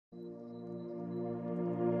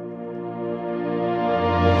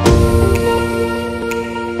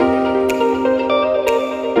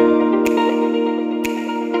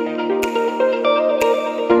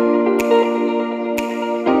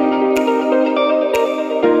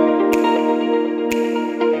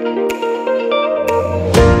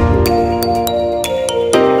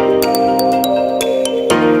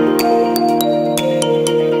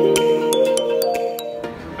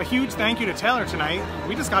trailer tonight,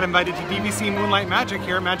 we just got invited to DVC Moonlight Magic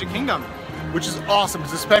here at Magic Kingdom. Which is awesome.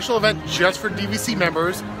 It's a special event just for DVC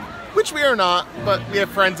members, which we are not, but we have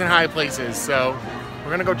friends in high places, so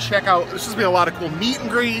we're gonna go check out. There's supposed to be a lot of cool meet and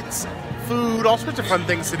greets, food, all sorts of fun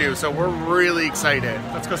things to do, so we're really excited.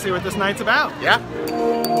 Let's go see what this night's about. Yeah.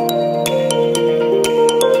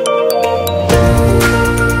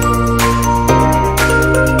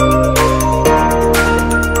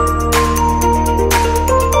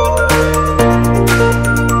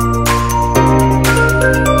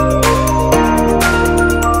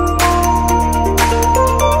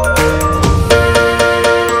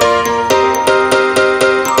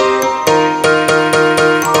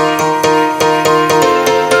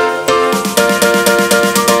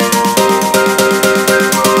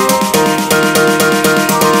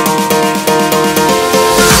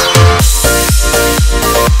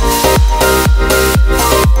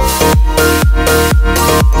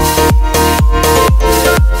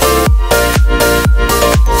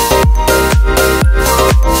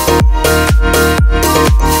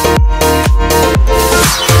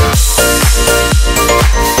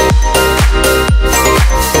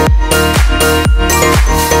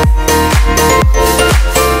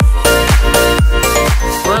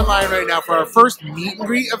 For our first meet and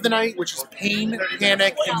greet of the night, which is Pain,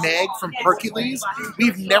 Panic, and Meg from Hercules.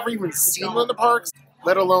 We've never even seen them in the parks,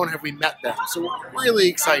 let alone have we met them. So we're really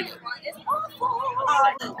excited.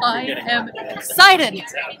 I am excited!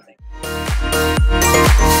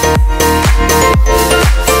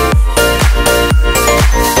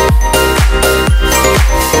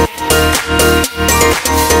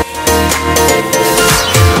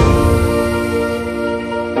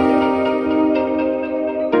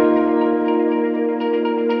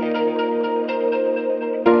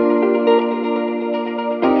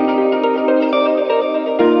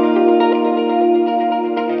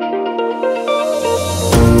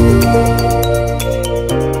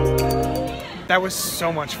 That was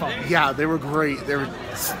so much fun. Yeah, they were great. They were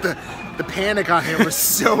the panic on him was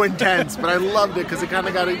so intense, but I loved it because it kind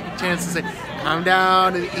of got a chance to say, calm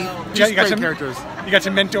down and eat. Just great characters. You got to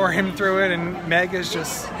mentor him through it, and Meg is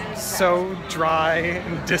just so dry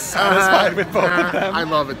and dissatisfied with both of them. I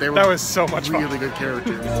love it. That was so much fun. Really good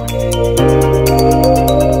characters.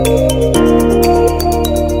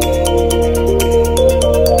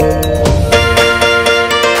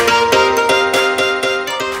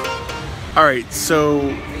 Alright,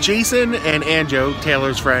 so Jason and Anjo,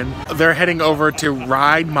 Taylor's friend, they're heading over to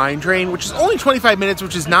ride Mine Train, which is only 25 minutes,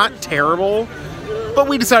 which is not terrible, but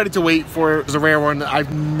we decided to wait for it. It was a rare one that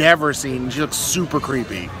I've never seen. She looks super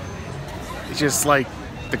creepy. It's just like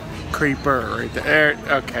the creeper right there.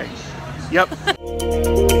 Okay. Yep.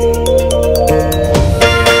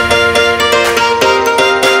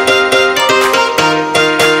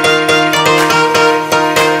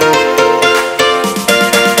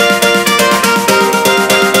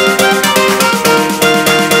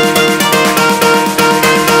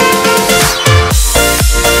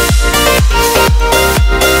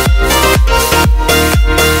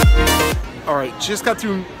 Just got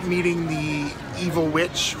through meeting the evil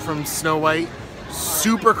witch from Snow White.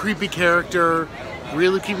 Super creepy character,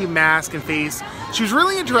 really creepy mask and face. She was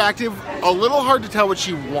really interactive, a little hard to tell what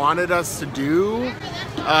she wanted us to do.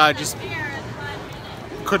 Just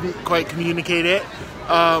couldn't quite communicate it.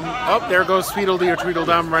 Oh, there goes Tweedledee or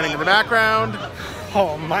Tweedledum running in the background.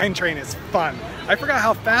 Oh, Mine Train is fun. I forgot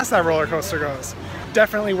how fast that roller coaster goes.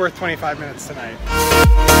 Definitely worth 25 minutes tonight.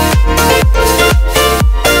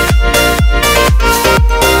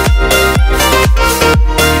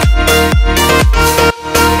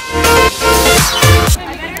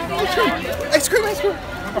 Ice cream!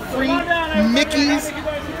 A free Mickey's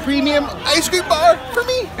premium ice cream bar for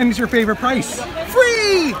me! And it's your favorite price.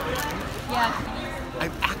 Free! Yeah.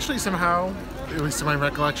 I've actually somehow, at least in my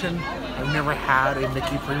recollection, I've never had a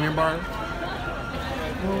Mickey premium bar.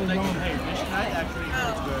 Oh, no.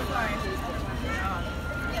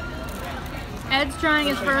 Ed's trying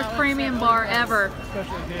his first premium bar ever.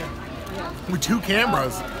 With 2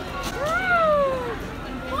 cameras.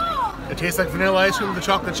 It tastes like vanilla ice cream with a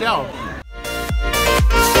chocolate shell.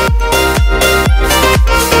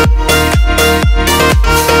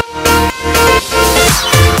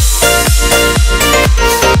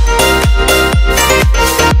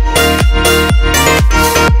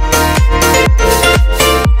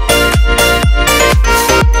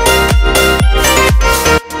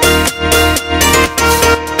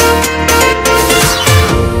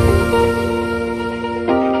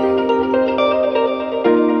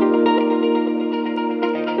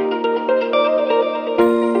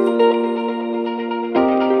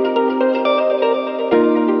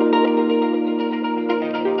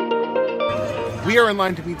 We are in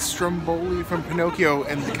line to meet Stromboli from Pinocchio,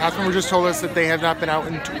 and the cast member just told us that they have not been out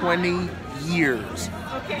in 20 years.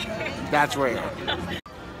 That's rare.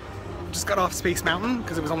 Just got off Space Mountain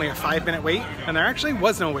because it was only a 5-minute wait, and there actually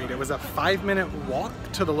was no wait. It was a 5-minute walk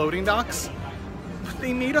to the loading docks. But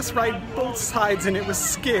they made us ride both sides and it was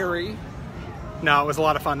scary. No, it was a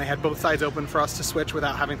lot of fun. They had both sides open for us to switch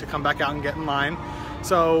without having to come back out and get in line.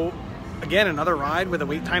 So again, another ride with a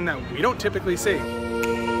wait time that we don't typically see.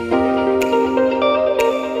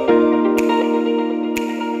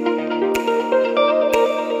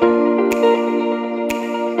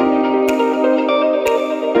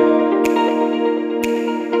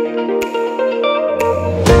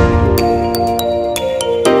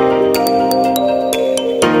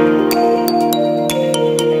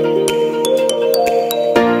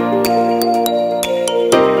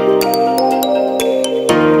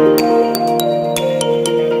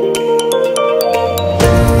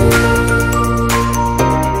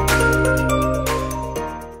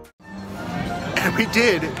 We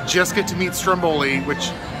did just get to meet Stromboli, which,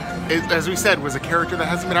 as we said, was a character that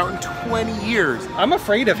hasn't been out in 20 years. I'm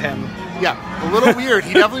afraid of him. Yeah, a little weird.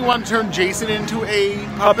 He definitely wanted to turn Jason into a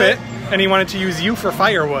puppet. And he wanted to use you for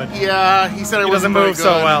firewood. Yeah, he said it doesn't move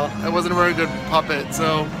so well. It wasn't a very good puppet,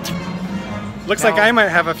 so... Looks like I might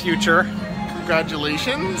have a future.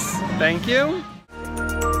 Congratulations. Thank you.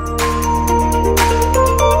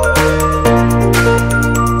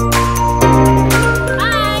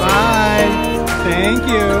 Thank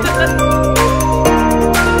you.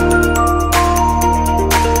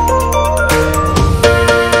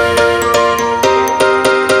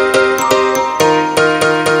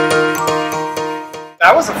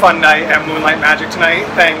 That was a fun night at Moonlight Magic tonight,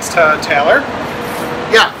 thanks to Taylor.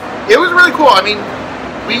 Yeah, it was really cool. I mean,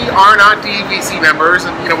 we are not DVC members,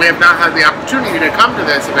 and we have not had the opportunity to come to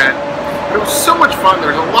this event, but it was so much fun.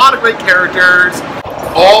 There's a lot of great characters.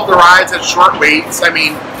 All of the rides had short waits. I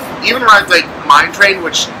mean, even rides like Mine Train,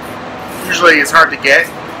 which usually is hard to get,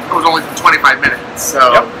 it was only 25 minutes,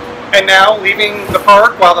 so... Yep. And now, leaving the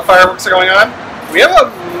park while the fireworks are going on, we have a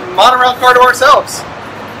monorail car to ourselves.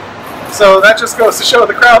 So that just goes to show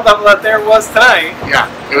the crowd level that there was tonight. Yeah,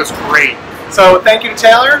 it was great. So thank you to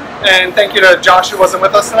Taylor, and thank you to Josh who wasn't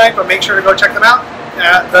with us tonight, but make sure to go check them out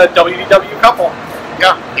at the WDW Couple.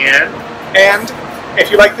 Yeah, and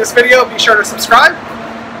if you like this video, be sure to subscribe,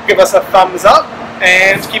 give us a thumbs up,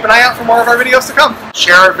 and keep an eye out for more of our videos to come.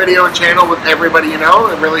 Share our video and channel with everybody you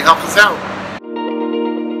know. It really helps us out.